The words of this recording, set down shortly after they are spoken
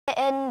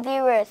10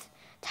 viewers.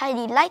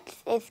 Tidy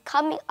Lights is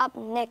coming up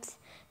next.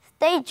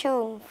 Stay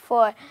tuned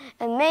for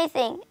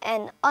amazing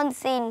and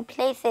unseen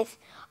places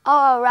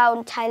all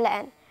around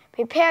Thailand.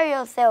 Prepare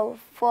yourself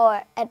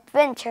for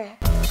adventure.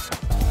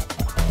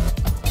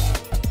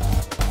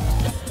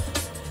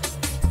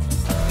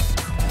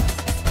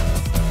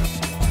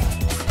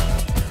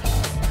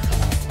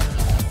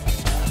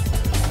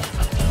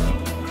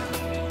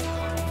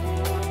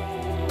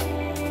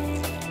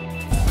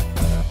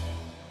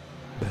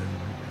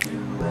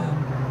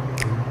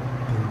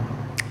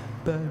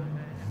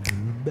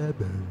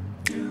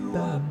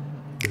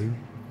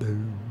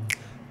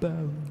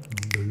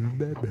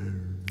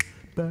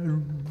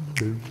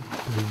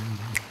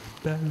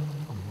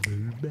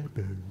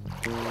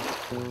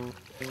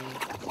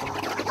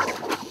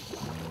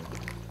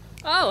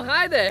 Oh,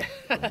 hi there!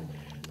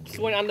 Just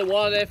went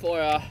underwater there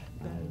for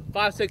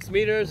 5-6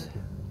 meters.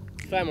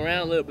 Swam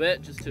around a little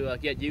bit just to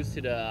get used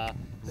to the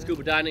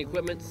scuba diving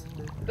equipment.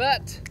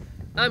 But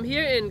I'm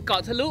here in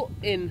Koh Talu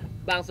in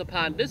Bang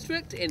Sapan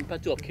district in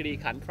Prachuap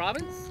Khiri Khan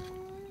province.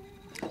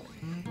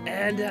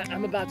 And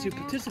I'm about to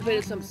participate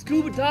in some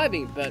scuba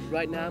diving, but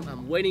right now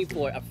I'm waiting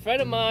for a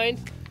friend of mine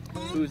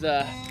who's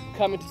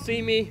coming to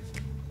see me,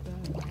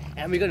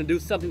 and we're gonna do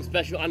something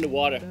special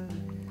underwater.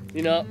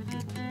 You know,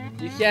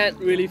 you can't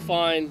really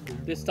find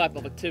this type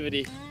of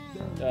activity,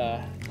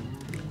 yeah,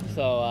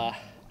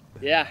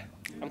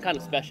 I'm kind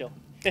of special.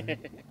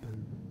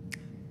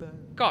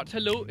 Koh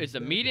Talu is a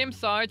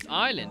medium-sized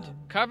island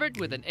covered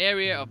with an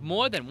area of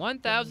more than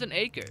 1,000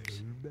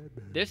 acres.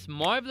 This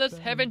marvelous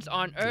heavens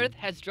on earth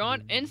has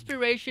drawn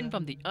inspiration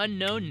from the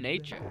unknown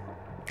nature.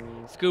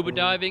 Scuba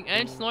diving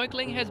and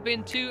snorkeling has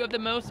been two of the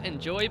most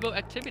enjoyable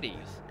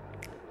activities.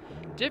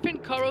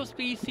 Different coral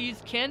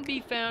species can be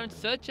found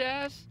such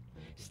as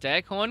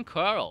staghorn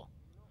coral,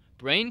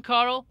 brain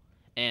coral,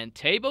 and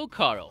table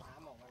coral.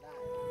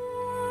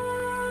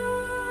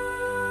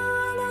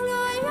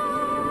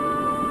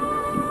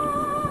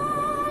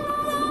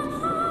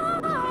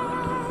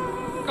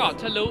 Koh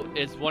Talu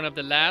is one of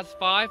the last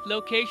 5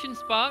 location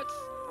spots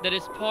that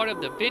is part of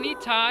the Vinny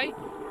Thai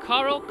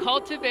Coral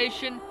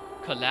Cultivation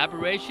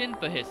Collaboration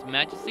for His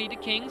Majesty the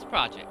King's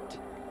project.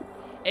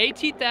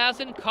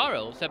 80,000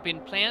 corals have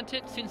been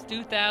planted since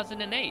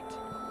 2008,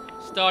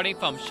 starting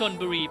from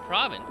Chonburi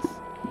province,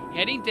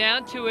 heading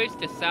down towards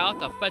the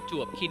south of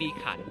Prachuap Khiri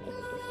Khan.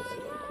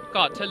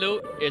 Koh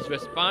Talu is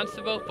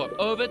responsible for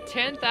over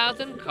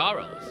 10,000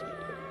 corals.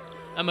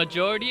 A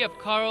majority of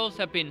corals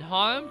have been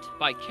harmed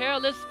by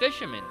careless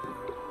fishermen.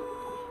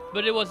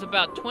 But it was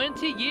about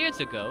 20 years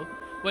ago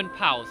when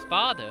Pao's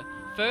father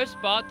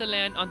first bought the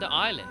land on the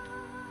island.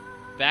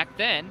 Back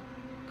then,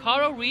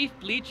 coral reef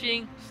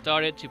bleaching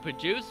started to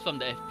produce from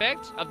the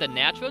effects of the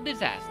natural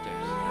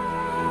disasters.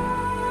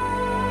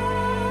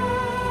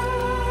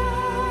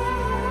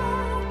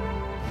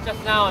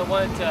 Just now I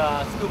went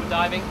scuba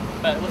diving,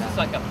 but it was just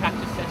like a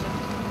practice session.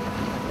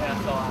 Yeah,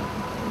 so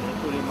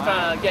I'm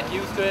trying to get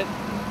used to it.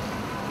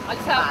 I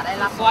just have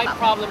some slight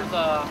problems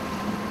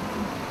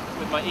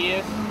with my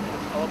ears.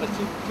 A little bit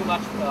too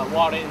much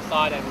water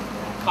inside and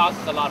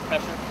causes a lot of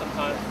pressure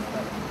sometimes.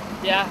 But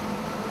yeah,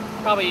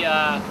 probably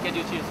get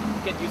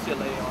used to it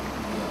later on.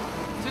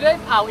 Today,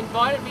 Pao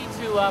invited me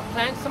to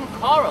plant some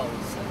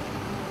corals.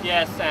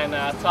 Yes, and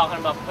talking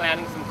about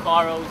planting some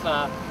corals.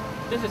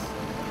 This is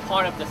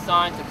part of the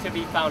Science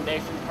Activity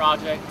Foundation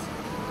project,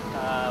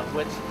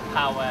 which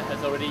Pao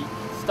has already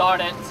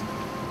started.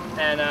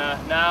 And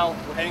now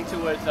we're heading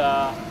towards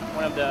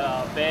one of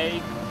the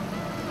bay.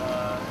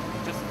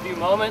 Just a few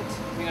moments,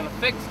 we're gonna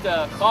fix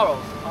the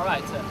corals. All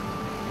right,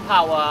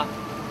 Pao.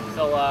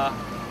 So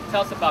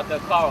tell us about the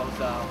corals.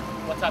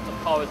 What types of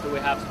corals do we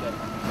have today?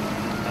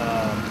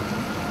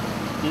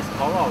 This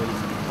coral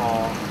is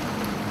called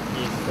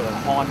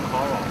horn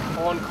coral.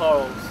 Horn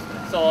corals.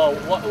 So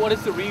what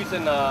is the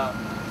reason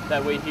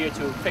that we're here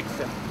to fix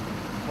them?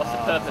 What's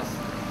the purpose?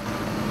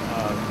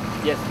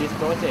 Yes, this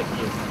project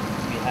is,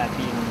 we have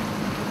been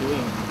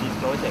doing this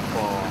project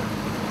for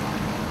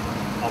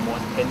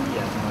almost 10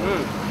 years.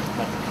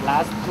 But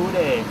last 2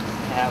 days,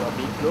 I have a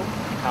big group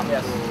come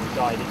to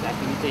join this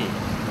activity.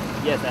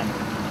 Yes, and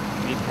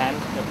we plant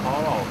the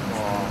coral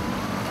for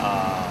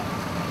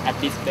at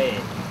this bay.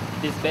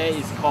 This bay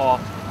is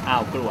called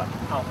Ao Kruat.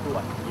 Ao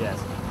Kruat. Yes,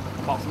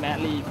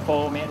 approximately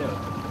 4 meters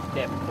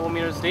deep. 4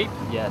 meters deep?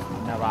 Yes,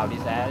 around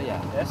this area.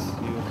 Yes.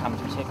 We will come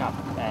to check up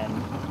and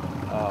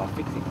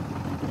fix it.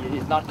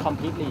 It's not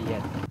completely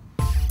yet.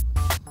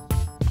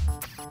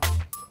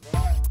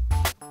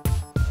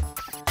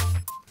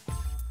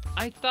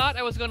 I thought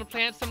I was gonna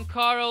plant some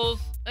corals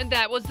and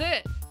that was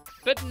it.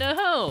 But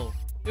no,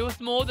 it was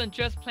more than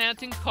just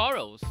planting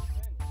corals.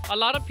 A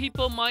lot of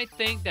people might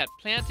think that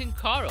planting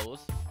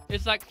corals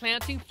is like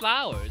planting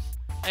flowers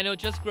and it'll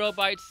just grow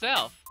by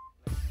itself.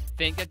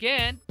 Think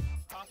again.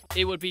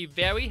 It would be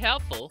very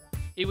helpful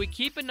if we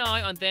keep an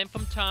eye on them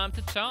from time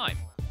to time.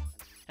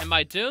 And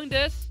by doing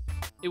this,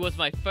 it was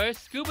my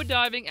first scuba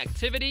diving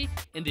activity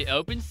in the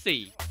open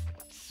sea.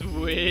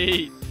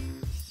 Sweet!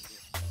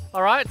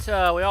 Alright,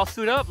 we all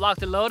suit up,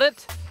 locked and loaded.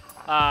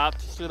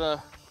 Just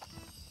gonna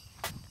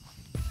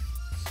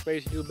explain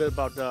to you a bit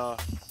about the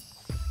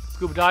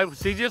scuba diving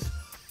procedures.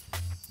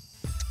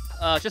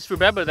 Just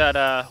remember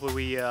that when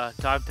we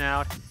dive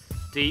down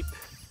deep,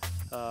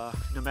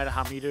 no matter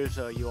how meters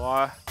you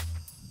are,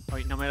 or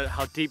no matter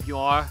how deep you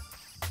are,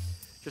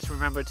 just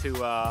remember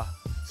to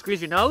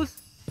squeeze your nose,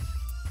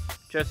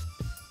 just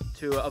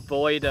to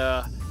avoid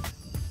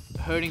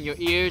hurting your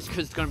ears,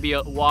 because it's going to be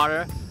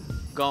water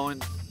going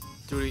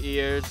through the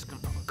ears,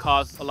 going to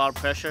cause a lot of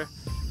pressure.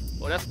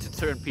 Well, that's to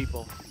certain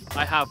people.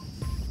 I have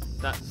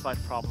that slight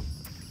problem,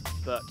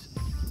 but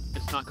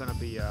it's not going to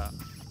be a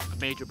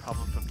major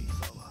problem for me,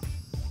 so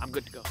I'm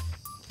good to go.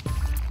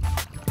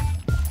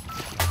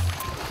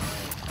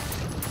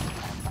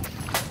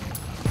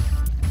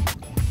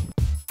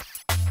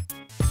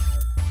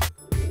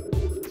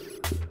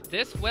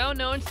 This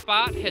well-known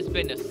spot has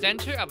been the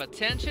center of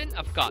attention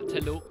of Koh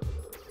Talu.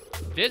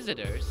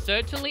 Visitors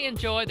certainly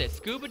enjoy their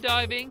scuba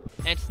diving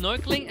and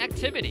snorkeling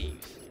activities.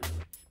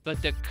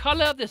 But the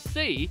color of the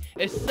sea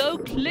is so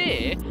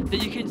clear that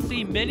you can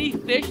see many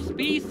fish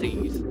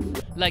species,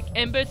 like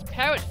Ember's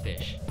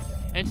parrotfish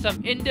and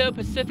some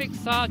Indo-Pacific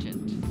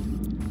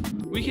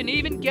sargent. We can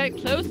even get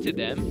close to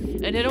them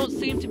and they don't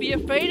seem to be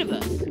afraid of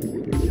us.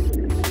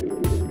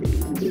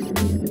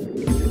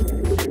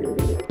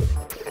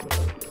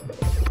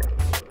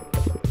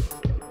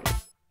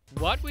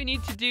 What we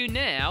need to do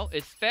now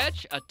is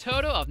fetch a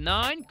total of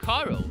 9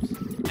 corals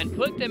and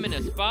put them in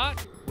a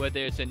spot where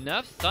there's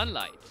enough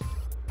sunlight.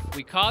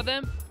 We call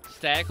them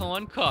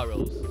staghorn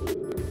corals.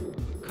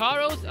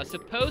 Corals are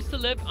supposed to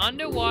live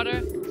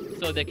underwater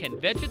so they can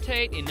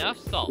vegetate enough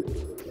salt.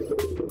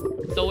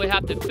 So we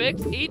have to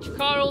fix each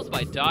corals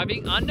by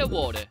diving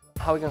underwater.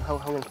 How are we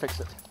gonna fix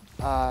it?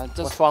 Just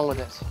What's wrong with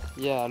it?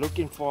 yeah,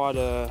 looking for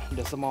the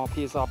small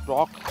piece of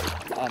rock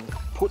and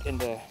put in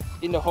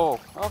the hole.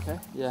 Okay.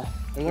 Yeah.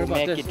 And what To about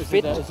make this? it Is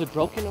fit. is it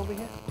broken over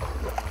here?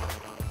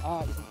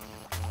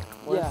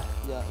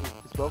 Yeah,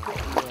 it's broken.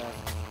 Yeah,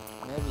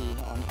 maybe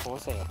on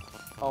process.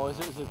 Oh, is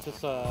it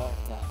just Yeah.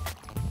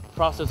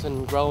 process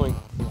and growing?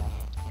 Yeah.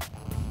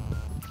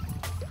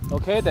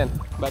 Okay then.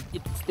 But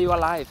it's still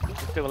alive.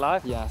 It's still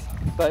alive? Yes.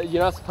 But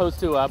you're not supposed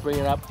to bring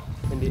it up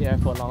in the air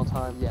for a long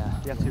time. Yeah.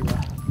 You have to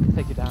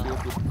take it down.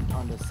 Keep it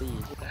on the sea.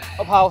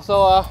 Oh, Paul, so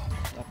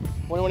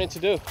what do you want it to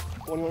do?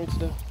 What do you want it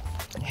to do?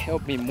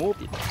 Help me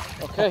move it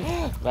Okay.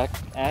 back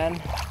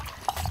and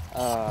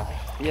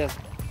yes,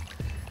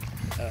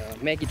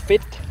 make it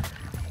fit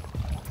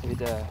with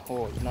the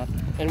hole. Not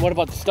And what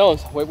about the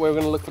stones? Where we're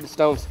gonna look for the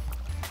stones?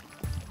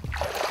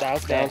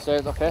 downstairs.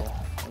 Downstairs, okay.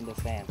 Yeah, in the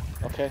sand.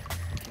 Okay.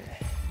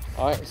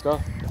 All right, let's go.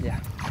 Yeah.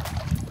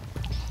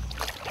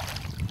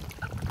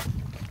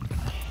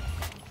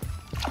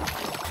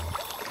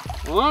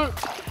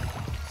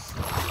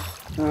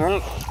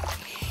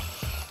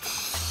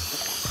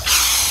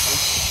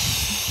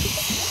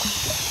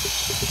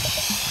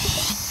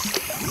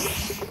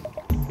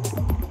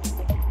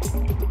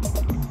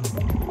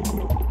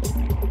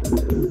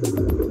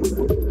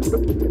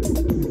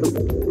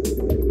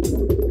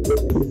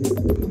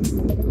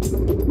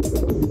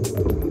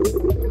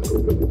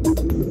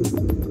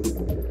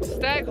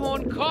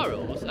 Staghorn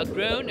corals are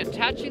grown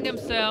attaching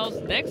themselves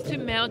next to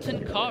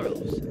mountain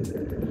corals.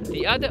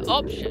 The other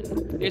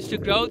option is to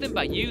grow them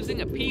by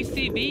using a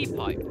PCV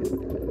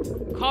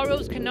pipe.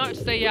 Corals cannot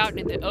stay out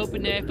in the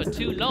open air for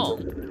too long,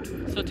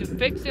 so to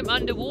fix them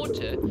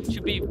underwater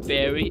should be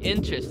very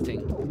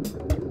interesting.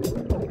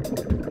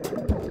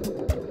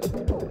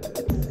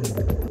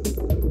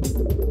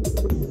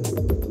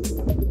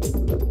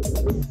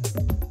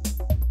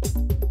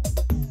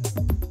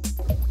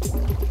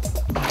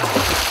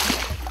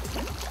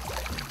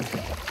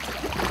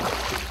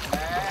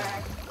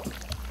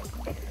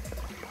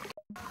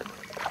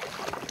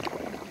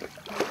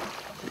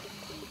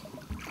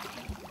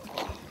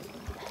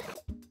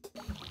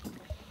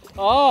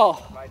 Oh,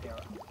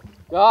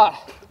 God.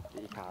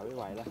 ตีขาไม่ไ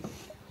หวแล้ว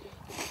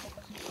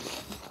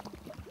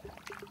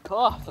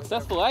Oh,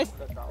 successful, eh?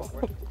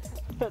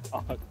 ออ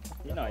ก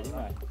นิดหน่อย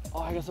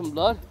Oh, I got some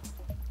blood.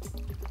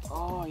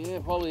 Oh, yeah,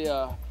 probably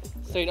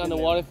stayed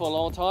underwater for a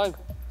long time.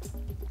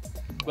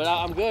 But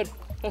I'm good.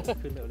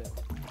 ขึ้นเร็ว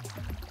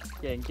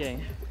ๆเก่ง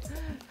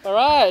All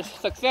right,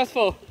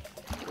 successful.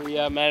 We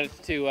managed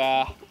to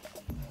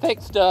fix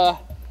the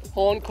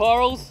horn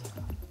corals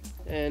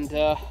and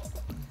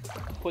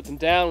put them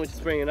down. We're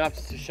just bringing it up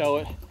just to show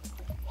it.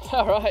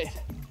 All right,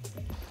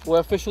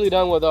 we're officially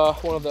done with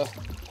one of the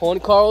horn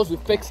corals. We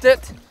fixed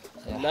it.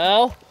 Yeah. And now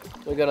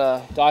we're gonna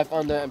dive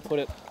under and put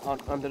it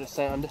under the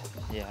sand.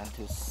 Yeah,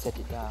 to set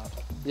it down.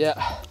 Yeah,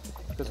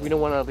 because we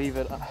don't want to leave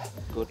it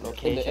Good in the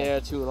location. air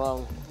too long.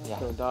 It's Yeah.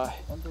 gonna die.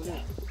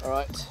 All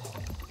right.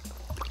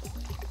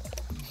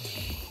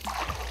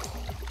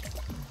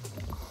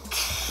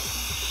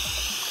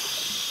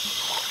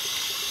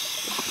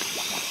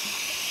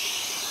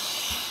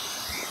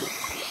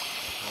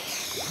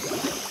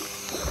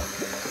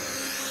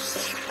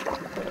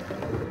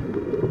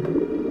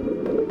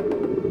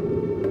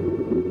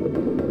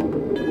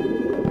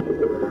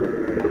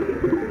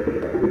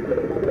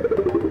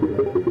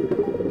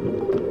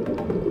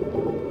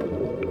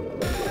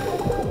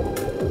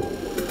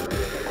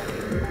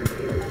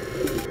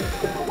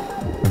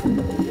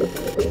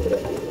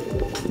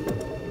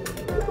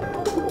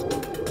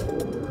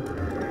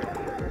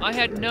 I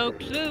had no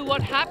clue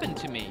what happened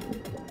to me,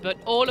 but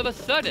all of a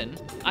sudden,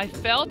 I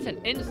felt an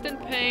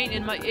instant pain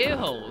in my ear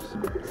holes,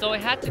 so I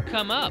had to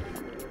come up.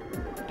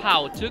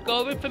 Powell took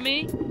over for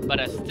me, but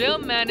I still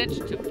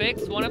managed to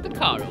fix one of the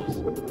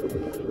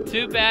corals.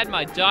 Too bad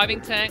my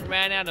diving tank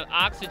ran out of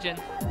oxygen.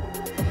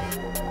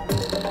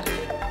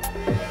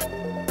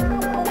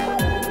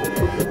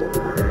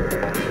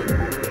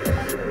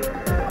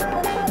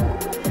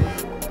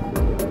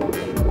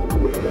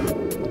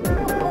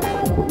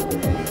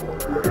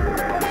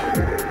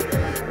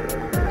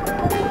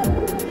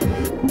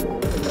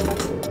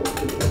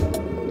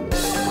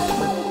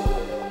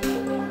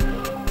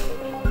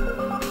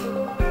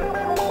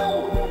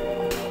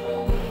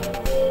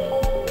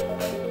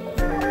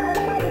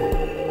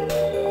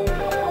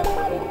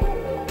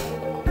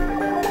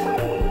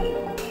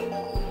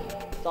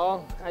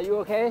 Are you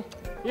okay?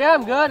 Yeah,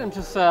 I'm good. I'm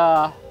just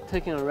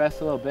taking a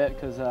rest a little bit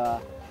because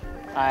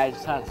I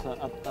just had some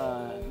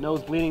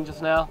nose bleeding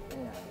just now.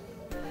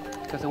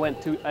 Because I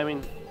went too,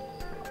 I'm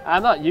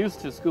not used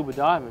to scuba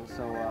diving,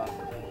 so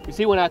you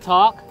see when I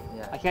talk,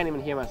 I can't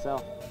even hear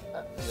myself.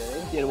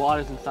 Really? Yeah, the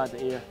water's inside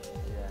the ear.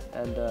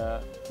 Yeah. And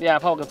yeah,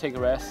 I'm probably gonna take a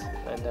rest.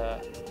 And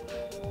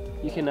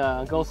you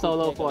can go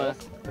solo for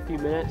a few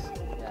minutes.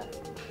 Yeah.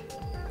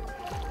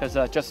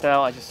 Because just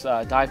now I just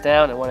dived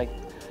down, and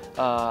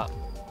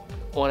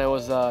when I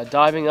was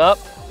diving up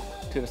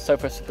to the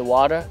surface of the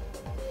water,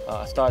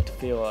 I started to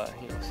feel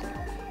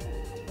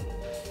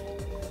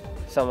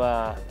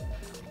some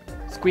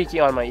squeaky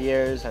on my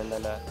ears, and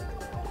then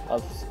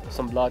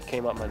some blood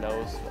came up my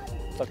nose.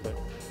 It's good.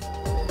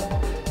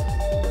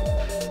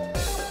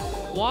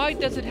 Why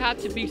does it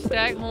have to be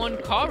staghorn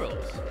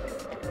corals?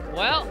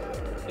 Well,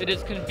 it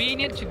is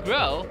convenient to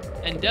grow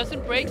and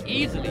doesn't break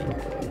easily.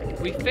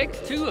 We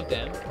fixed 2 of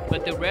them,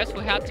 but the rest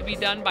will have to be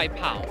done by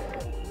Powell.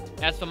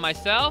 As for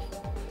myself,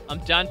 I'm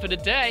done for the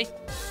day.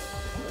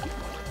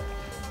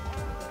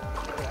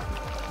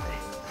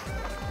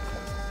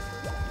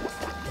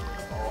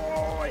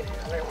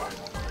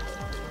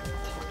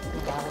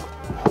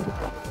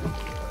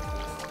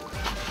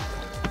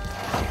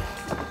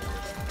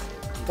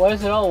 Why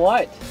is it all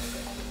white?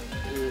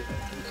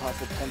 Because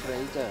the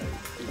temperature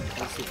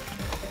increases.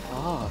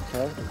 Oh,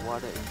 okay. The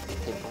water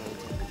temperature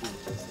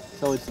increases.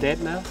 So it's dead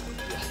now?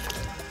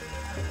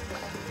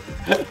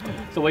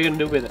 So what are you gonna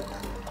do with it?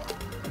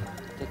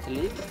 Just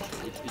leave it.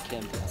 It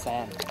became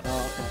sand. Oh,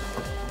 okay.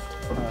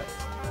 All right.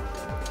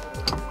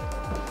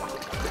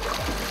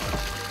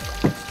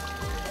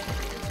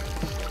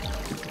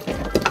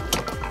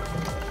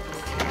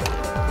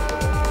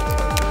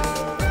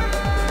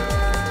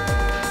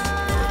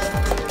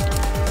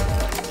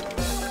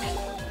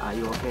 Are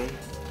you okay?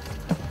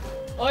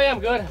 Oh yeah, I'm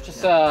good.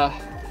 Just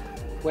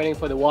waiting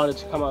for the water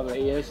to come out of my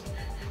ears.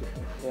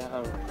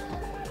 Yeah,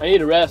 I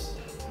need a rest.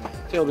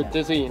 Feel a bit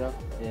dizzy, you know.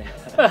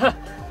 Yeah.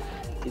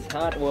 It's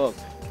hard work.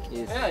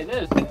 Yeah, it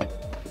is.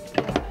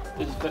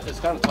 It's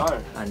kind of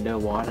tiring.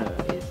 Underwater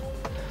is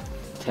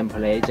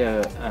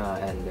temperature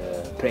and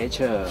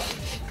pressure.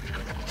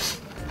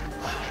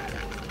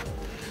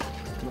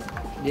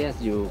 Yes,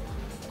 you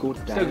good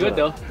diver. Still good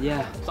though.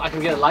 Yeah. So I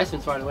can get a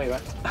license right away,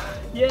 right?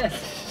 Yes.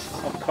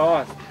 Of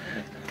course.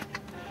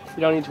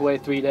 You don't need to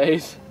wait 3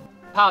 days.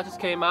 Powell just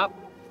came up,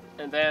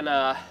 and then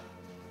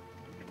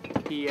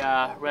he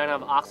ran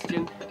out of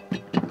oxygen.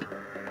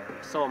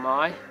 So am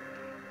I.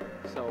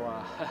 So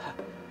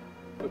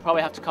we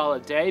probably have to call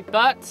it a day,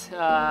 but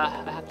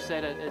I have to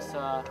say that it's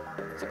a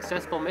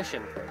successful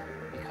mission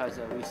because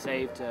we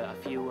saved a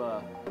few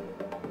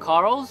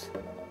corals,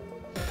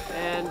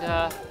 and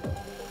a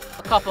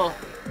couple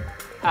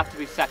have to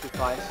be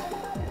sacrificed.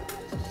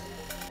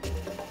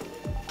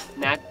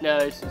 No,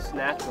 it's just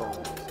natural.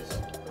 It's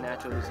just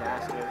natural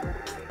disaster.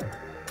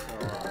 So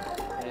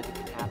anything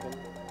can happen.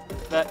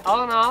 But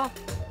all in all,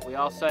 we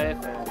all safe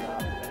and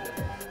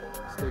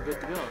still good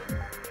to go.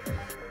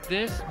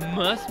 This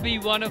must be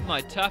one of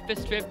my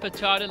toughest trips for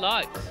charter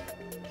likes.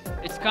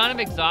 It's kind of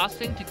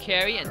exhausting to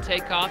carry and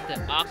take off the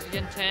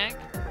oxygen tank.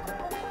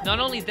 Not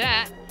only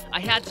that, I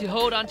had to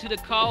hold onto the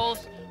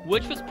corals,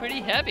 which was pretty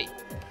heavy.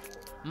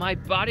 My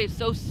body is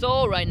so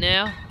sore right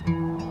now.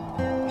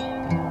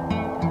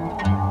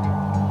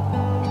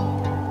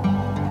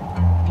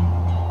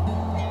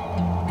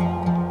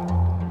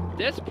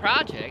 This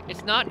project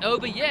is not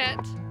over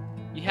yet.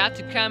 You have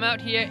to come out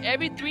here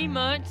every 3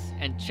 months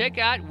and check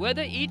out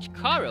whether each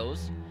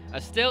corals are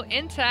still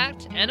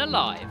intact and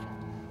alive.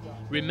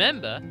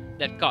 Remember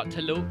that Koh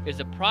Talu is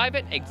a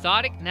private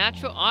exotic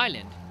natural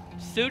island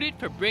suited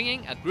for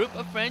bringing a group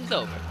of friends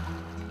over.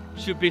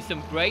 Should be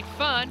some great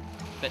fun,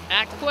 but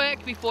act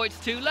quick before it's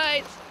too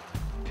late.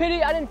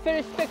 Pity I didn't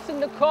finish fixing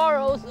the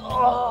corals.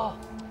 Oh,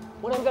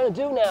 what am I gonna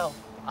do now?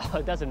 Oh,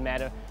 it doesn't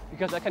matter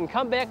because I can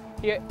come back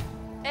here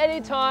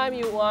anytime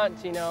you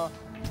want, you know.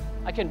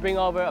 I can bring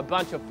over a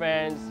bunch of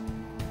friends.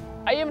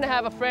 I even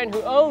have a friend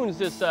who owns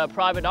this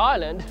private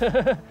island.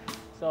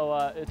 So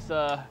it's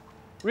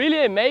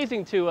really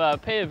amazing to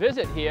pay a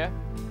visit here.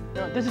 You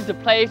know, this is the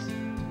place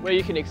where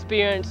you can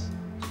experience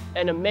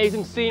an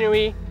amazing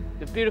scenery,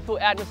 the beautiful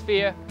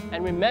atmosphere,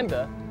 and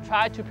remember,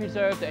 try to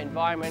preserve the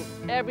environment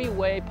every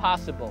way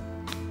possible.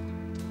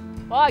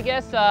 Well, I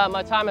guess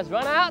my time has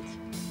run out,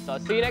 so I'll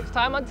see you next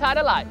time on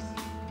Tidal Lights.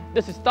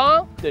 This is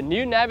Tom, the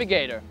new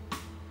navigator.